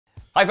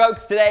Hi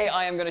folks, today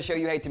I am going to show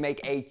you how to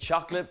make a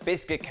chocolate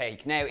biscuit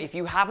cake. Now, if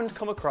you haven't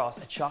come across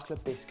a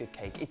chocolate biscuit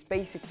cake, it's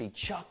basically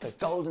chocolate,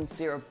 golden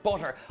syrup,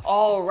 butter,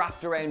 all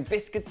wrapped around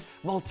biscuits,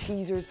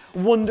 Maltesers,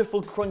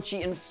 wonderful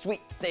crunchy and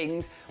sweet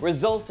things,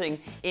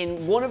 resulting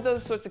in one of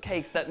those sorts of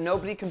cakes that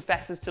nobody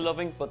confesses to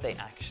loving, but they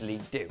actually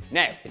do.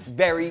 Now, it's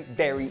very,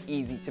 very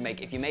easy to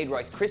make. If you made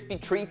Rice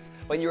Krispie treats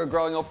when you were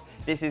growing up,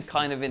 this is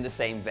kind of in the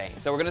same vein.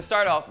 So we're going to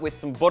start off with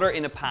some butter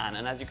in a pan,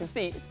 and as you can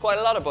see, it's quite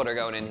a lot of butter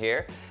going in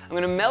here. I'm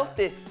going to melt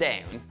this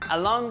down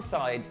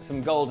alongside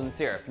some golden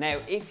syrup. Now,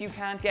 if you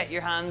can't get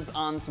your hands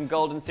on some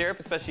golden syrup,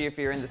 especially if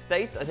you're in the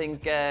States, I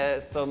think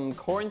some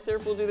corn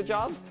syrup will do the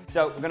job.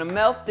 So we're going to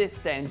melt this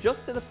down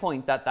just to the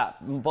point that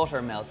that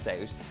butter melts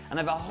out. And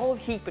I have a whole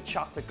heap of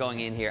chocolate going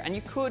in here. And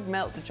you could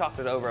melt the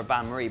chocolate over a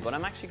bain-marie, but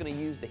I'm actually going to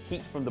use the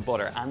heat from the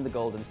butter and the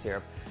golden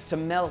syrup to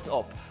melt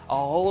up a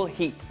whole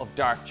heap of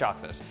dark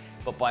chocolate.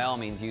 But by all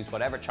means, use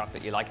whatever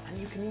chocolate you like, and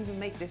you can even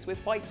make this with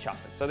white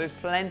chocolate. So there's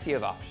plenty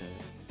of options.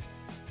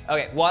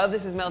 Okay, while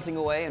this is melting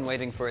away and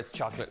waiting for its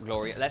chocolate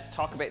glory, let's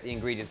talk about the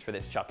ingredients for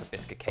this chocolate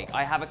biscuit cake.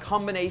 I have a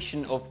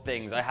combination of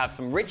things. I have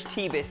some rich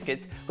tea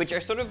biscuits, which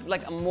are sort of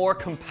like a more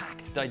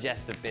compact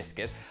digestive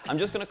biscuit. I'm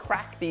just gonna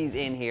crack these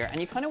in here,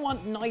 and you kind of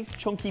want nice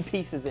chunky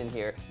pieces in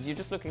here. You're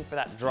just looking for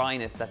that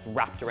dryness that's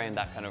wrapped around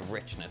that kind of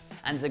richness.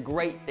 And it's a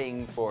great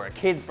thing for a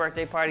kid's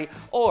birthday party,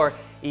 or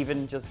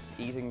even just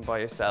eating by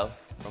yourself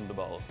from the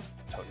bowl.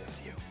 It's totally up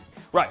to you.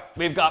 Right,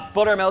 we've got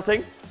butter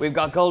melting, we've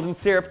got golden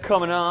syrup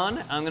coming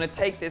on. I'm going to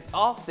take this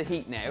off the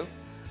heat now.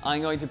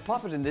 I'm going to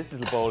pop it in this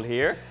little bowl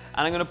here,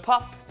 and I'm going to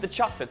pop the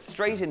chocolate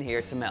straight in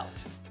here to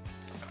melt.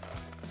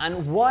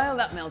 And while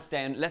that melts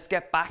down, let's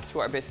get back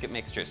to our biscuit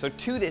mixture. So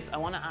to this, I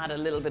want to add a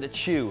little bit of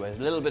chew, a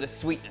little bit of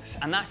sweetness,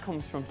 and that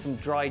comes from some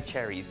dried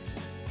cherries.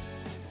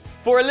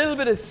 For a little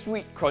bit of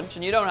sweet crunch,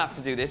 and you don't have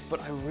to do this, but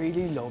I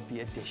really love the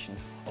addition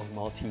of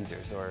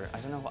Maltesers, or I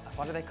don't know,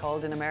 what are they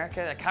called in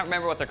America? I can't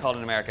remember what they're called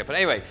in America, but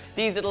anyway,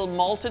 these little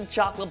malted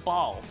chocolate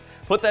balls.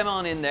 Put them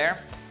on in there,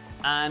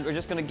 and we're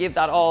just gonna give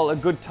that all a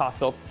good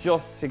toss up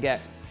just to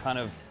get kind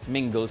of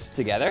mingled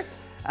together.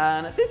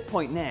 And at this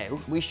point now,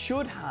 we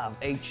should have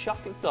a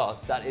chocolate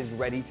sauce that is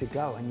ready to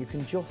go, and you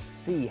can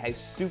just see how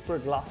super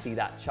glossy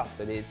that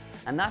chocolate is.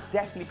 And that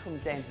definitely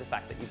comes down to the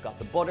fact that you've got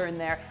the butter in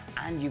there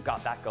and you've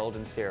got that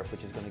golden syrup,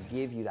 which is going to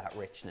give you that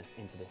richness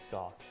into this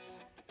sauce.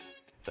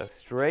 So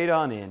straight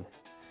on in.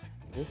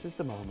 This is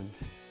the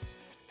moment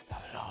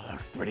that it all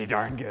looks pretty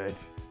darn good.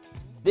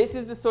 This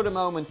is the sort of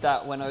moment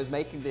that when I was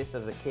making this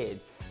as a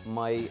kid,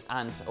 my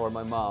aunt or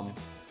my mom,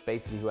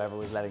 basically whoever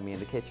was letting me in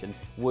the kitchen,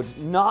 would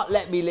not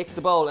let me lick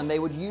the bowl, and they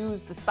would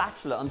use the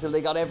spatula until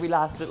they got every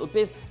last little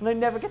bit, and I'd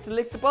never get to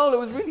lick the bowl. It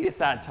was really a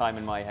sad time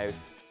in my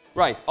house.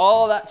 Right,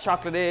 all that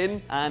chocolate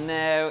in, and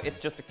now it's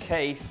just a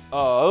case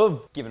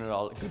of giving it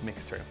all a good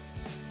mix through.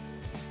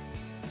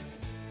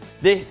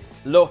 This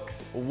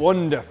looks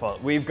wonderful.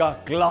 We've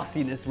got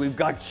glossiness, we've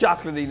got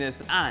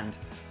chocolatiness, and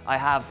I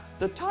have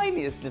the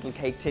tiniest little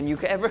cake tin you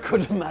ever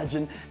could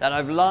imagine that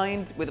I've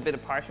lined with a bit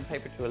of parchment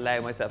paper to allow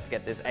myself to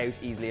get this out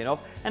easily enough.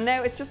 And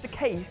now it's just a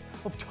case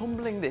of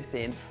tumbling this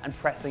in and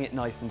pressing it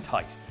nice and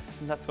tight.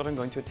 And that's what I'm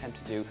going to attempt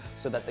to do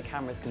so that the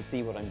cameras can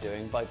see what I'm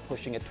doing by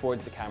pushing it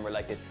towards the camera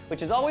like this,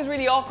 which is always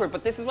really awkward,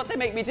 but this is what they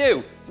make me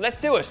do. So let's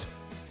do it.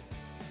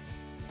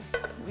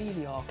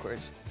 Really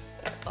awkward.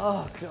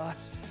 Oh gosh.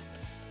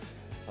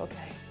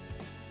 Okay.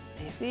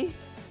 You see?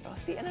 Oh,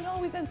 see, and it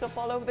always ends up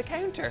all over the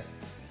counter.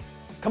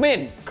 Come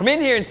in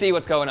here and see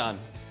what's going on.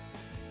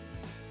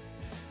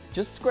 So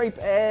just scrape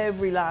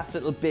every last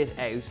little bit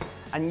out,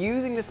 and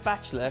using the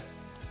spatula,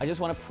 I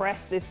just want to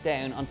press this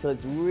down until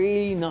it's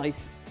really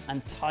nice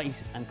and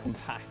tight and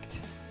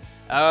compact.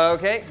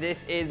 Okay,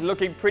 this is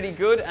looking pretty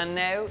good, and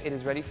now it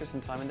is ready for some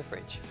time in the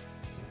fridge.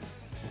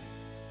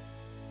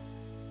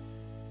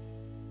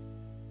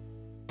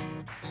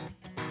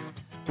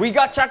 We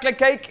got chocolate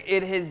cake.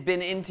 It has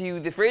been into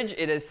the fridge.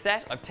 It is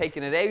set. I've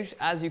taken it out.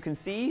 As you can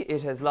see,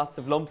 it has lots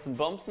of lumps and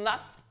bumps, and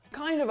that's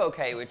kind of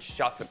okay with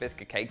chocolate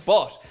biscuit cake,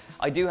 but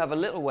I do have a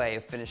little way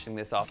of finishing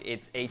this off.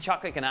 It's a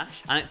chocolate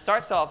ganache, and it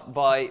starts off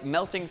by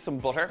melting some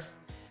butter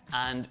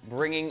and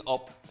bringing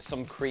up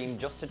some cream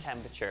just to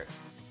temperature.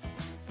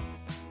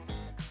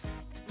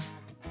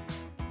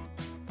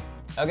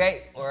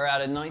 Okay, we're at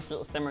a nice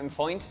little simmering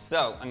point,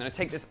 so I'm going to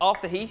take this off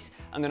the heat.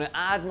 I'm going to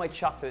add my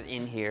chocolate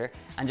in here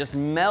and just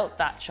melt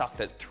that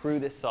chocolate through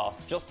this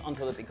sauce just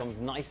until it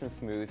becomes nice and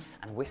smooth,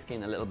 and whisk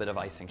in a little bit of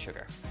icing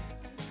sugar.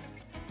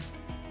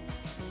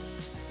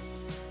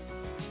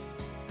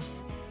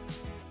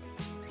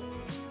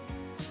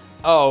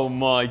 Oh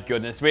my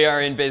goodness, we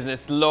are in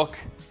business. Look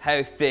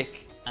how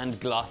thick and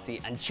glossy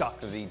and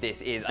chocolatey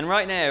this is. And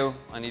right now,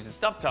 I need to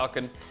stop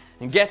talking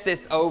and get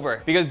this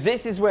over, because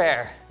this is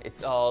where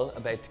it's all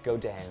about to go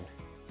down.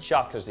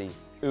 Chocolatey,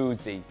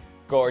 oozy,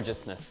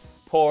 gorgeousnip.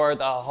 Pour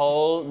the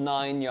whole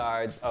 9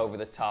 yards over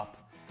the top,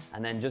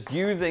 and then just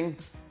using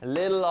a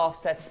little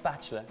offset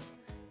spatula,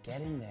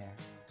 get in there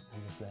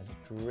and just let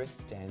it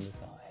drip down the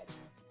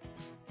sides.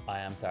 I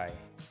am sorry,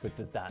 but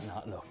does that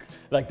not look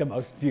like the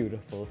most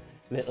beautiful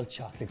little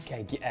chocolate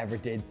cake you ever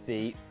did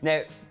see.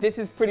 Now, this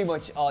is pretty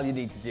much all you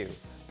need to do.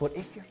 But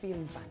if you're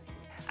feeling fancy,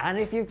 and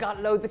if you've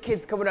got loads of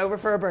kids coming over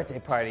for a birthday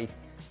party,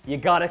 you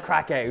gotta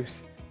crack out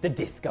the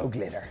disco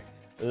glitter.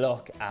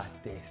 Look at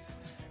this.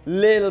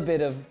 Little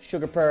bit of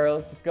sugar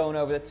pearls just going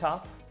over the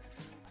top.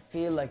 I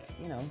feel like,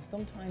 you know,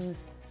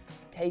 sometimes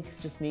cakes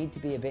just need to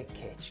be a bit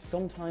kitsch.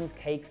 Sometimes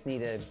cakes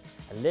need a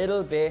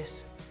little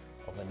bit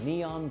of a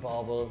neon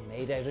bauble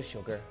made out of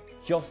sugar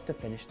just to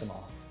finish them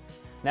off.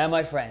 Now,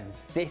 my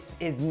friends, this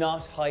is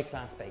not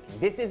high-class baking.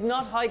 This is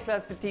not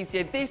high-class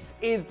pâtissier. This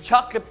is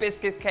chocolate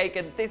biscuit cake,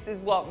 and this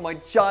is what my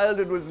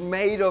childhood was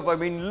made of. I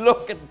mean,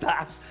 look at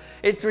that.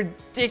 It's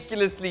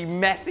ridiculously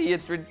messy.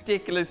 It's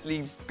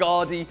ridiculously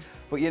gaudy.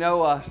 But you know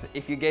what?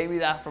 If you gave me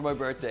that for my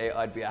birthday,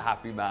 I'd be a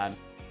happy man.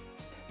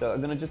 So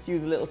I'm gonna just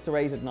use a little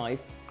serrated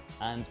knife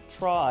and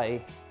try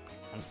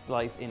and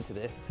slice into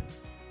this.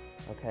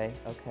 Okay,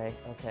 okay,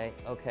 okay,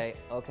 okay,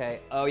 okay.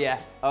 Oh yeah,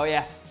 oh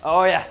yeah,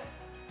 oh yeah.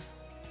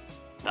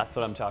 That's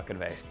what I'm talking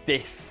about.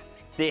 This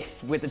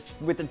with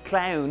a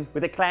clown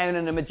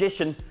and a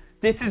magician.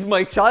 This is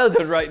my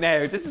childhood right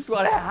now. This is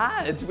what I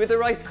had with a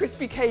Rice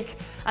Krispie cake,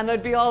 and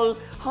I'd be all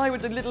high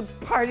with a little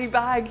party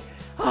bag.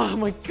 Oh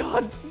my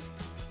God,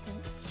 it's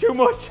too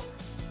much.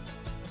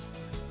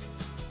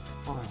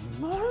 Oh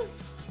man.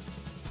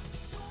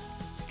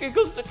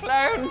 Giggles the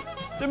clown.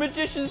 The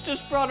magician's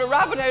just brought a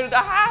rabbit out of the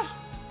hat.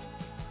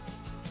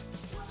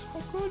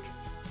 Oh good.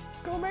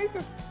 Go make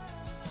it.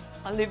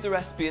 I'll leave the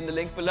recipe in the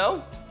link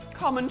below.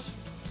 Comment,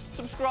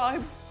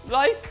 subscribe,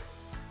 like,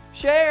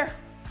 share.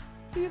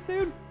 See you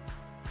soon.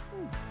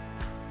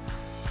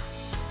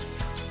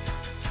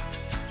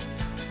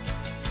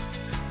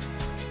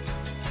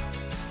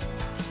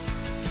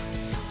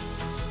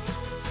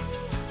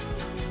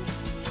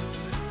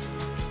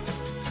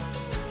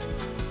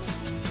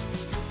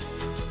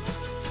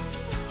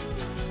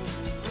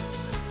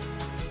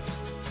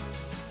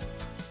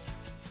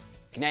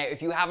 Now,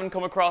 if you haven't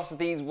come across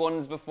these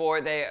ones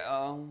before, these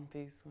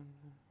ones.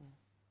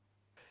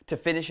 To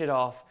finish it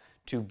off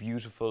to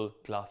beautiful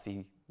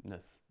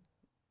glossiness.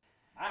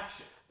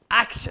 Action.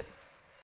 Action.